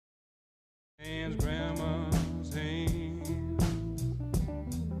Hands, grandma's hand.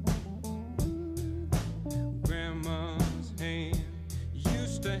 Grandma's hand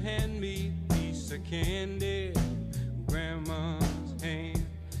used to hand me a piece of candy. Grandma's hand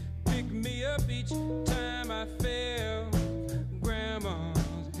picked me up each time I fell.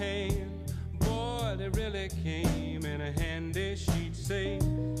 Grandma's hand, boy, they really came in a handy. She'd say,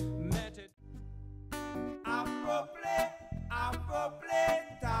 Afro-Play, Afro-Play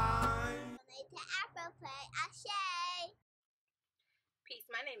time. To Afro-Play, Asheba. Peace,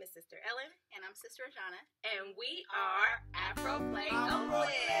 my name is Sister Ellen. And I'm Sister Ajana. And we are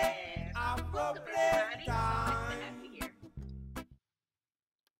AfroPlayOakland. Afro-Play time.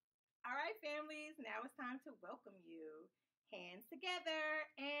 All right, families, now it's time to welcome you. Hands together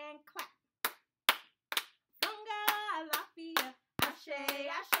and clap. Funga lafia, ashe,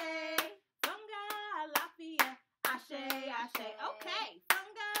 ashe. Funga lafia, ashe, ashe. Okay,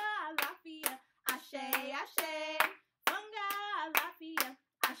 funga lafia, ashe, ashe. Funga lafia,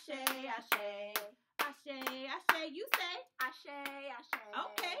 ashe, ashe. Ashe, ashe. You say Ashe, ashe.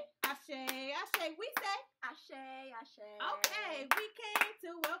 okay. Ashe, ashe. We say Ashe, ashe. okay. We came to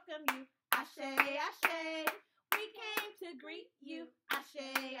welcome you. Ashe, ashe. We came to greet you. Ashe,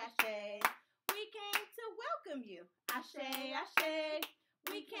 ashe. We came to welcome you. Ashe, ashe.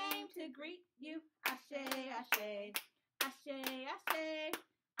 We came to greet you. Ashe, ashe. Ashe, ashe.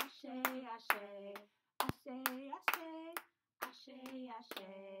 Ashe, ashe. Ashe, ashe. Ashe, ashe.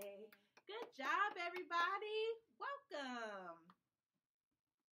 Good job, everybody. Welcome.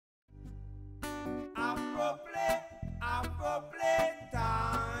 Afro-Play, Afro-Play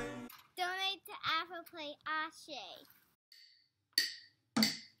time. Donate to Afro-Play, Asheba.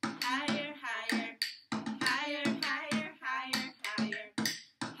 Higher, higher. Higher, higher, higher, higher.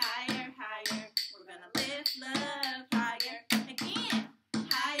 Higher, higher. We're gonna lift love higher. Again.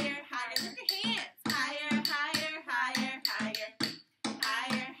 Higher, higher. Lift your hands. Higher, higher, higher, higher.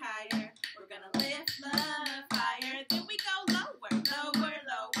 Higher, higher. We're gonna lift love higher. Then we go lower, lower,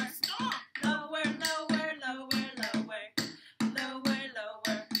 lower. Stomp. Lower, lower, lower, lower. Lower,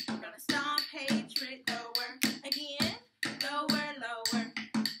 lower. We're gonna stomp hatred lower. Again. Lower, lower.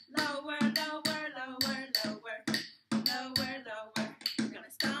 Lower, lower, lower, lower. Lower, lower. We're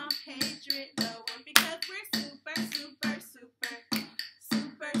gonna stomp hatred lower because we're super, super, super.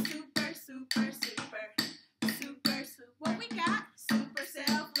 Super, super, super, super. Super, super. What we got? Super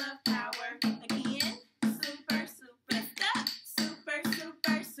self-love power. Again. Super, super. Stop. Super,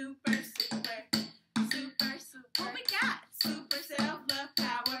 super, super, super. Super, super. What we got? Super self-love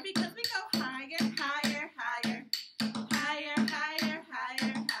power because we go higher, higher, higher. Higher, higher,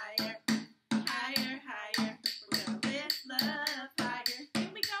 higher, higher. Higher, higher. We're gonna lift love higher. Then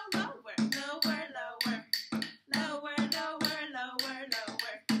we go lower, lower, lower. Lower, lower, lower,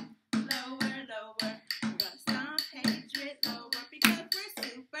 lower. Lower, lower. We're gonna stomp hatred lower because we're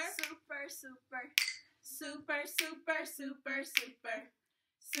super, super, super. Super, super, super, super.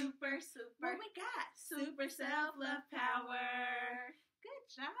 Super, super. What we got? Super self-love power. Good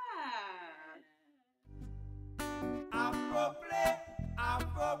job. Afro-Play,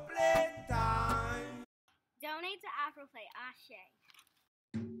 Afro-Play time. Donate to Afro-Play, Asheba.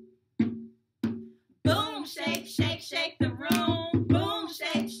 Boom, shake, shake, shake the room. Boom,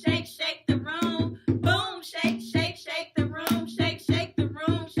 shake, shake, shake the room. Boom, shake, shake, shake the room. Shake, shake the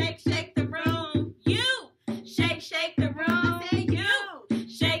room. Shake, shake the room. You shake, shake the room. I say you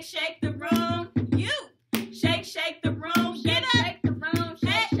shake, shake the room. You shake, shake the room. Get up. Shake the room.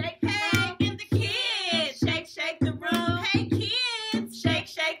 Shake, shake, hey, and the kids shake, shake the room. Hey, kids, shake,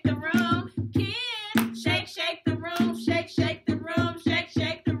 shake the room. Kids, shake, shake the room. Shake, shake the room. Shake,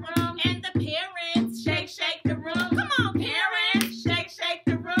 shake the room. And the parents shake, shake the room. Come on, parents.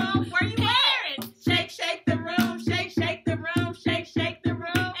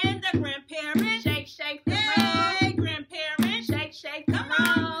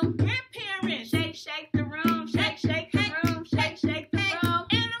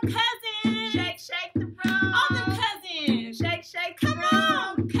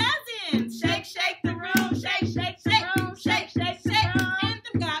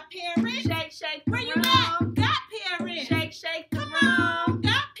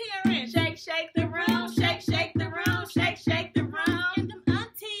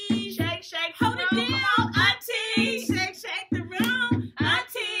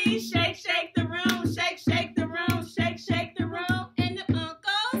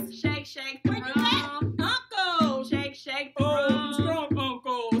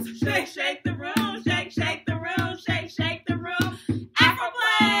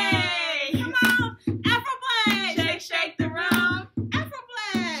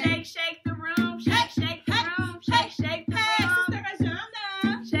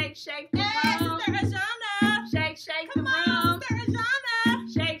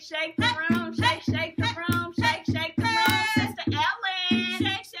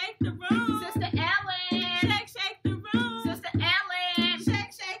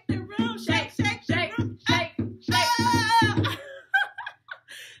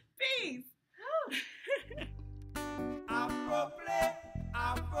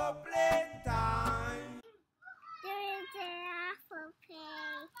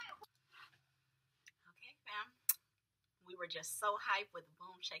 just so hyped with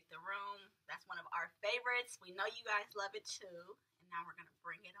Boom Shake the Room. That's one of our favorites. We know you guys love it too. And now we're going to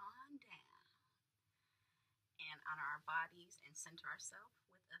bring it on down and honor our bodies and center ourselves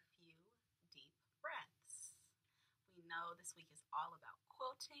with a few deep breaths. We know this week is all about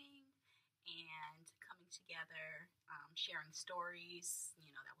quilting and coming together, sharing stories.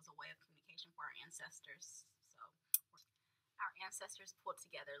 You know, that was a way of communication for our ancestors. So our ancestors pulled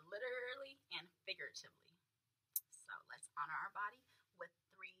together literally and figuratively. So let's honor our body with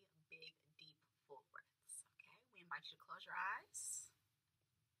 3 big, deep, full breaths. Okay, we invite you to close your eyes.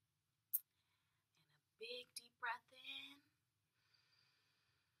 And a big, deep breath in.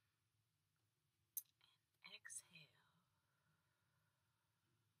 And exhale.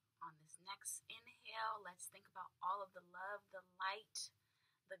 On this next inhale, let's think about all of the love, the light,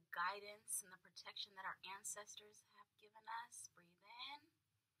 the guidance, and the protection that our ancestors have given us. Breathe in.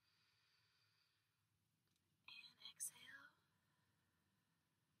 And exhale.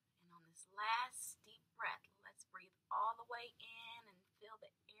 And on this last deep breath, let's breathe all the way in and feel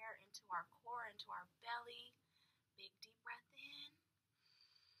the air into our core, into our belly. Big deep breath in.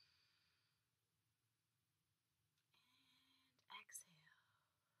 And exhale.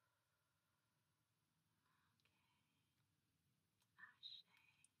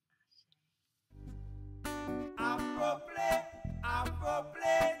 Afro-Play,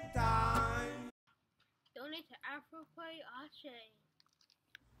 Afro-Play time. Donate to AfroPlay Ashe.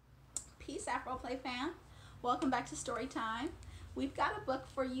 Peace, Afro-Play fam. Welcome back to Story Time. We've got a book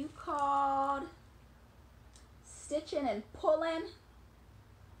for you called Stitchin and Pullin.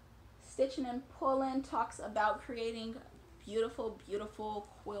 Stitchin and Pullin talks about creating beautiful, beautiful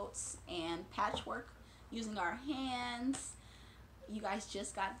quilts and patchwork using our hands. You guys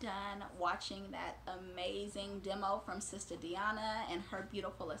just got done watching that amazing demo from Sister Deanna and her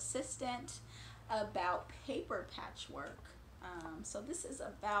beautiful assistant about paper patchwork. So this is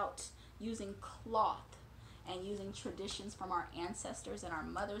about using cloth and using traditions from our ancestors and our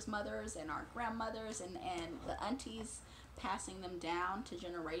mothers' mothers and our grandmothers and the aunties, passing them down to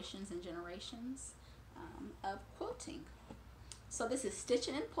generations and generations of quilting. So this is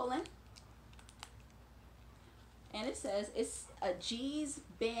Stitchin and Pullin. And it says it's a Gee's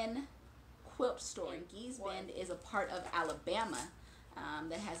Bend quilt store. And Gee's Bend is a part of Alabama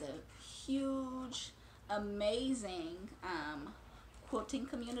that has a huge, amazing quilting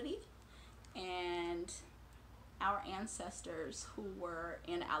community. And our ancestors who were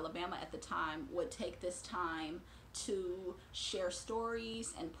in Alabama at the time would take this time to share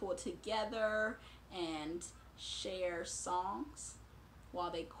stories and pull together and share songs while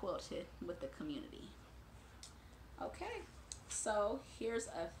they quilted with the community. Okay, so here's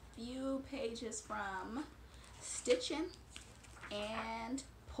a few pages from Stitchin and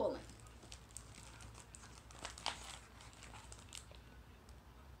Pullin.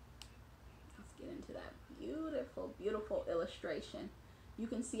 Let's get into that beautiful, beautiful illustration. You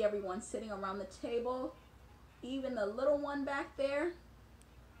can see everyone sitting around the table, even the little one back there,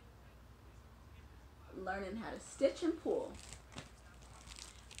 learning how to stitch and pull.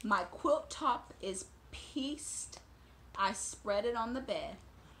 My quilt top is pieced. I spread it on the bed.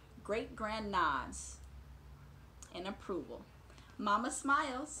 Great grand nods in approval. Mama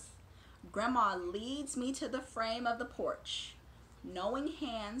smiles. Grandma leads me to the frame of the porch. Knowing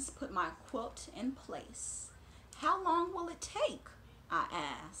hands put my quilt in place. How long will it take? I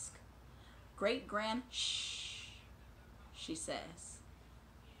ask. Great grand, shh, she says.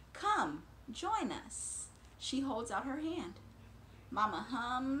 Come, join us. She holds out her hand. Mama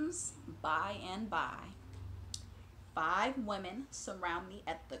hums by and by. 5 women surround me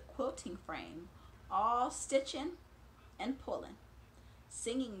at the quilting frame, all stitching and pulling,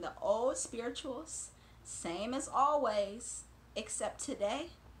 singing the old spirituals, same as always, except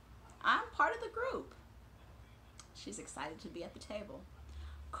today, I'm part of the group. She's excited to be at the table.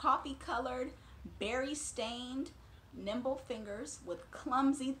 Coffee-colored, berry-stained, nimble fingers with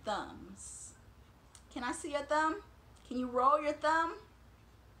clumsy thumbs. Can I see your thumb? Can you roll your thumb?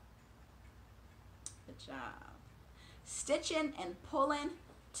 Good job. Stitching and pulling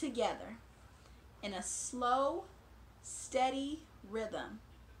together in a slow, steady rhythm.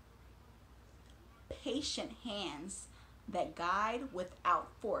 Patient hands that guide without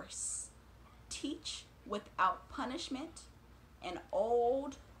force, teach without punishment, an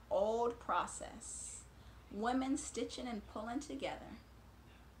old, old process. Women stitching and pulling together.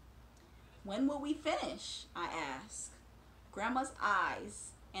 When will we finish? I ask. Grandma's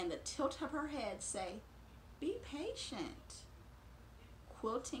eyes and the tilt of her head say, be patient.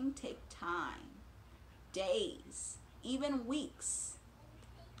 Quilting takes time, days, even weeks.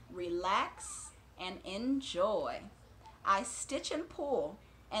 Relax and enjoy. I stitch and pull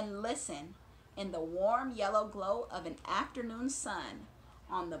and listen in the warm yellow glow of an afternoon sun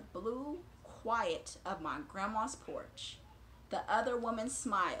on the blue quiet of my grandma's porch. The other women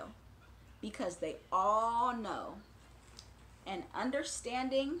smile because they all know an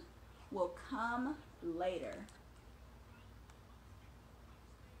understanding will come later.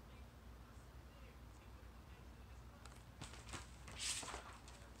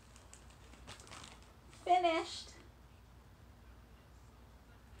 Finished.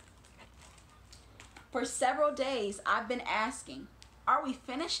 For several days, I've been asking, are we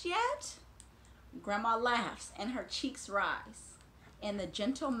finished yet? Grandma laughs and her cheeks rise in the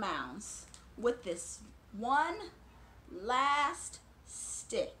gentle mounds with this one last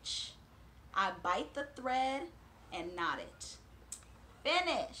stitch. I bite the thread and knot it.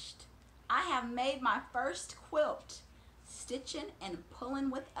 Finished. I have made my first quilt, stitching and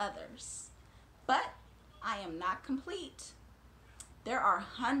pulling with others. But I am not complete. There are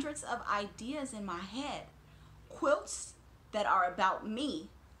hundreds of ideas in my head, quilts that are about me,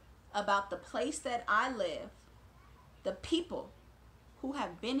 about the place that I live, the people who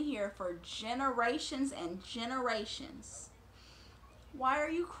have been here for generations and generations. Why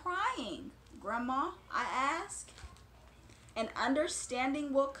are you crying, Grandma? I ask. An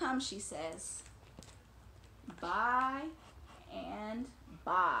understanding will come, she says. By and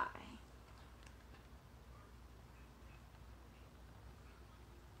by.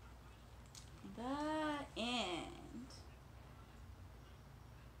 The end.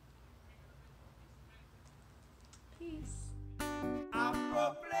 Peace.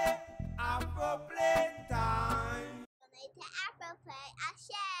 Afro-Play, Afro-Play time. Donate to AfroPlay.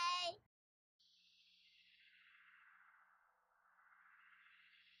 Ashe.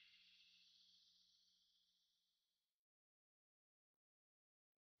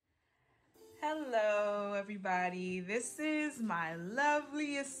 Hello, everybody. This is my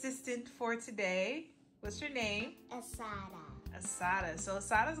lovely assistant for today. What's your name? Assata. Assata. So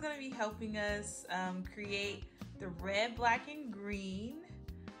Assata is going to be helping us create the red, black, and green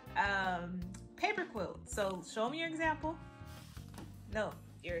paper quilt. So show me your example. No,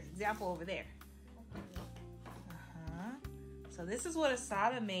 your example over there. So this is what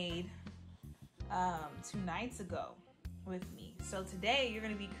Assata made 2 nights ago with me. So today you're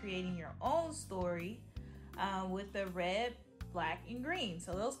going to be creating your own story with the red, black, and green.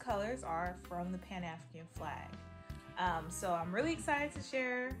 So those colors are from the Pan-African flag. So I'm really excited to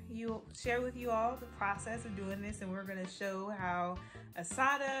share with you all the process of doing this, and we're going to show how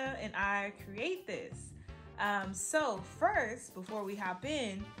Assata and I create this. So first, before we hop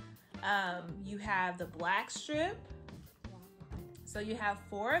in, you have the black strip. So you have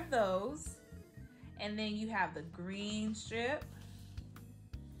 4 of those. And then you have the green strip.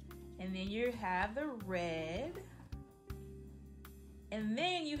 And then you have the red. And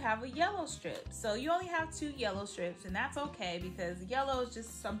then you have a yellow strip. So you only have 2 yellow strips, and that's okay because yellow is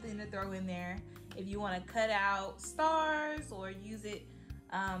just something to throw in there if you want to cut out stars or use it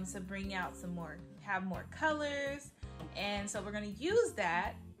to bring out have more colors. And so we're going to use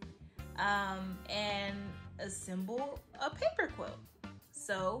that and assemble a paper quilt.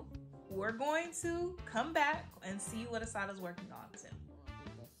 So we're going to come back and see what Assata's working on soon.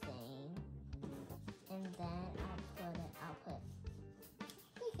 The same, and then I'll put.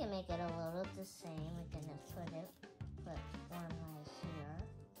 We can make it a little the same. We can just put one right here,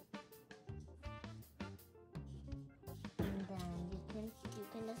 and then you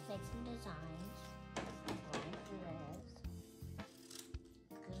can just make some designs like this.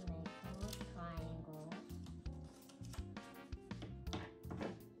 You can make little triangles.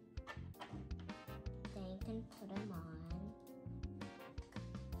 Then you can put them on,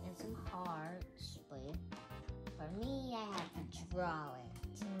 and some hearts. But for me, I have to draw it.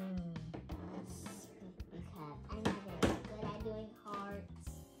 Because I'm very good at doing hearts.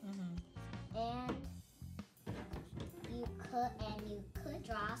 And you could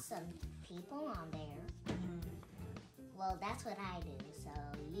draw some people on there. Well, that's what I do, so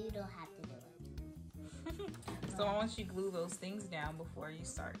you don't have to do it. So I want you to glue those things down before you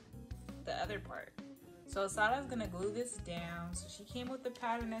start the other part. So Assata's gonna glue this down. So she came with the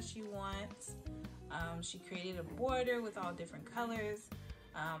pattern that she wants. She created a border with all different colors.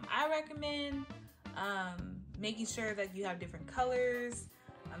 I recommend making sure that you have different colors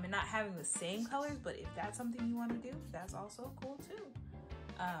and not having the same colors, but if that's something you want to do, that's also cool too.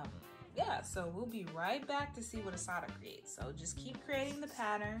 Yeah, so we'll be right back to see what Assata creates. So just keep creating the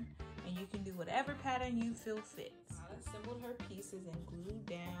pattern, and you can do whatever pattern you feel fit. Assata assembled her pieces and glued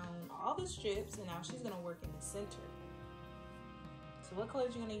down all the strips, and now she's gonna work in the center. So what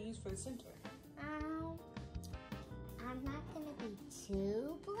colors are you gonna use for the center? I'm not gonna be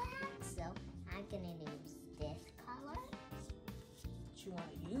too black, so I'm gonna use this color. But you want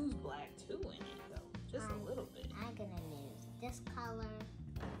to use black too in it, though, just a little bit. I'm gonna use this color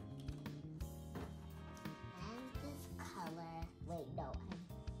and this color. Wait, no, I'm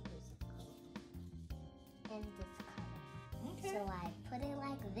using color and this color. Okay. So I put it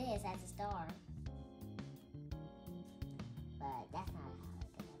like this as a star, but that's not how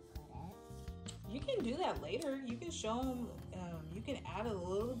I'm gonna put it. You can do that later. You can show them, you can add a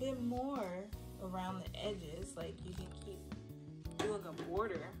little bit more around the edges. Like you can keep doing a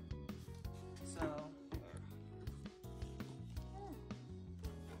border. So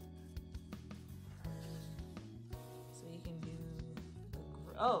you can do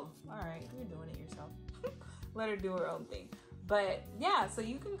oh, all right, you're doing it yourself. Let her do her own thing. But yeah, so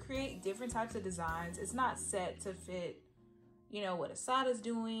you can create different types of designs. It's not set to fit, you know, what Assata's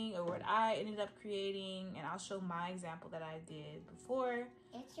doing or what I ended up creating. And I'll show my example that I did before.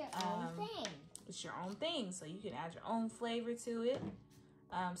 It's your own thing. It's your own thing. So you can add your own flavor to it.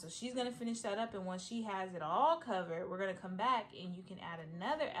 So she's going to finish that up. And once she has it all covered, we're going to come back and you can add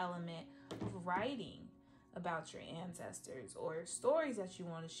another element of writing about your ancestors or stories that you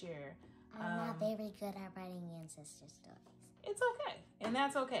want to share. I'm not very good at writing ancestor stories. It's okay. And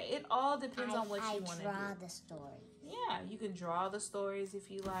that's okay. It all depends on what you want to do. I draw the story. Yeah, you can draw the stories if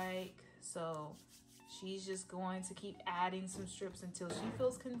you like. So she's just going to keep adding some strips until she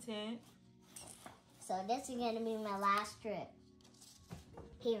feels content. So this is going to be my last strip.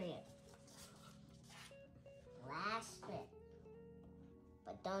 Period. Last strip.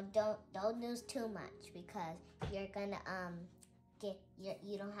 But don't lose too much because you're gonna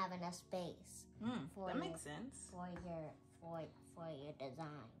you don't have enough space. That makes sense. For your designs.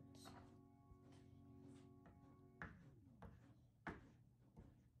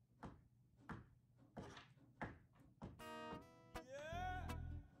 Yeah.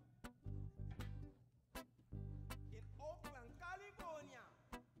 In Oakland, California.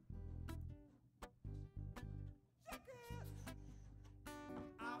 Check it.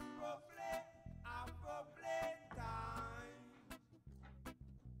 Afro-Play time.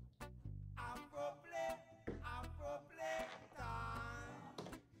 Afro-Play time.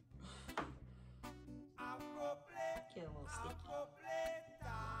 Afro-Play Get a little sticky.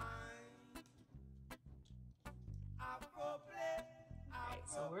 time. Afro-Play. Alright,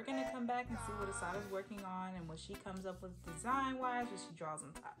 so we're gonna come back and see what Assata's working on and what she comes up with design-wise, what she draws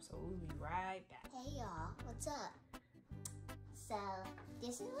on top. So we'll be right back. Hey y'all, what's up? So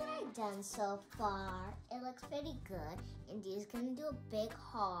this is what I've done so far. It looks pretty good. And Dee's gonna do a big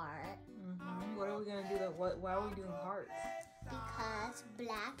heart. What are we gonna do? Why are we doing hearts? Because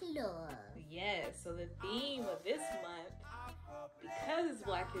Black love. Yes, so the theme of this month, because it's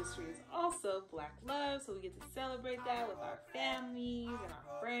Black History, is also Black love. So we get to celebrate that with our families and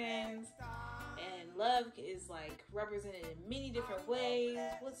our friends. And love is like represented in many different ways.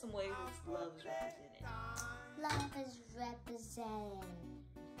 What's some ways that love is represented? Love is represented.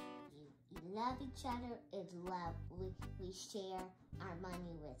 You love each other. It's love. We share our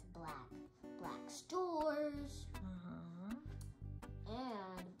money with black stores.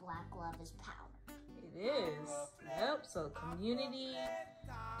 And Black love is power. It is. Yep. So community,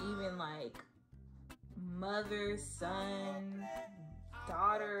 even like mother, son,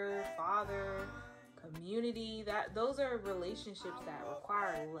 daughter, father, community, those are relationships that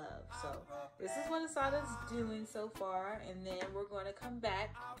require love. So this is what Assata's doing so far, and then we're going to come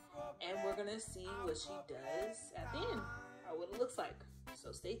back and we're going to see what she does at the end, or what it looks like.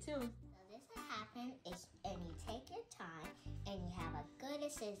 So stay tuned. So this will happen and you take your time and you have a good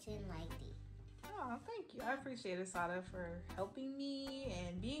assistant like Dee. Oh, thank you. I appreciate Assata for helping me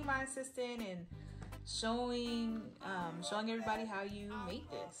and being my assistant and showing everybody how you made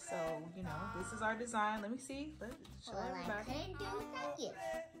this. So, you know, this is our design. Let me see. Let's show everybody. I couldn't do without you.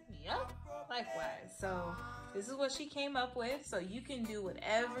 Yep, likewise. So this is what she came up with. So you can do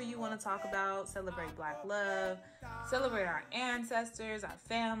whatever you want to talk about. Celebrate Black love. Celebrate our ancestors, our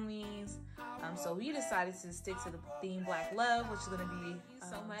families. So we decided to stick to the theme Black love, which is going to be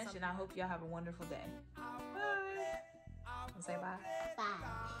so much. And I hope y'all have a wonderful day. Bye. I'll say bye. Bye.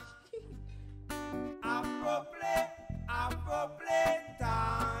 Afro-Play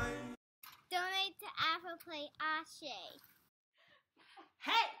time. Donate to AfroPlayOakland.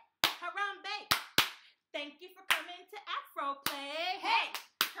 Hey, Harambee. Thank you for coming to AfroPlay. Hey,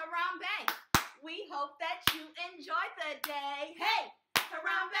 Harambee. We hope that you enjoyed the day. Hey,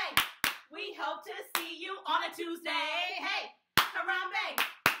 Harambee. We hope to see you on a Tuesday.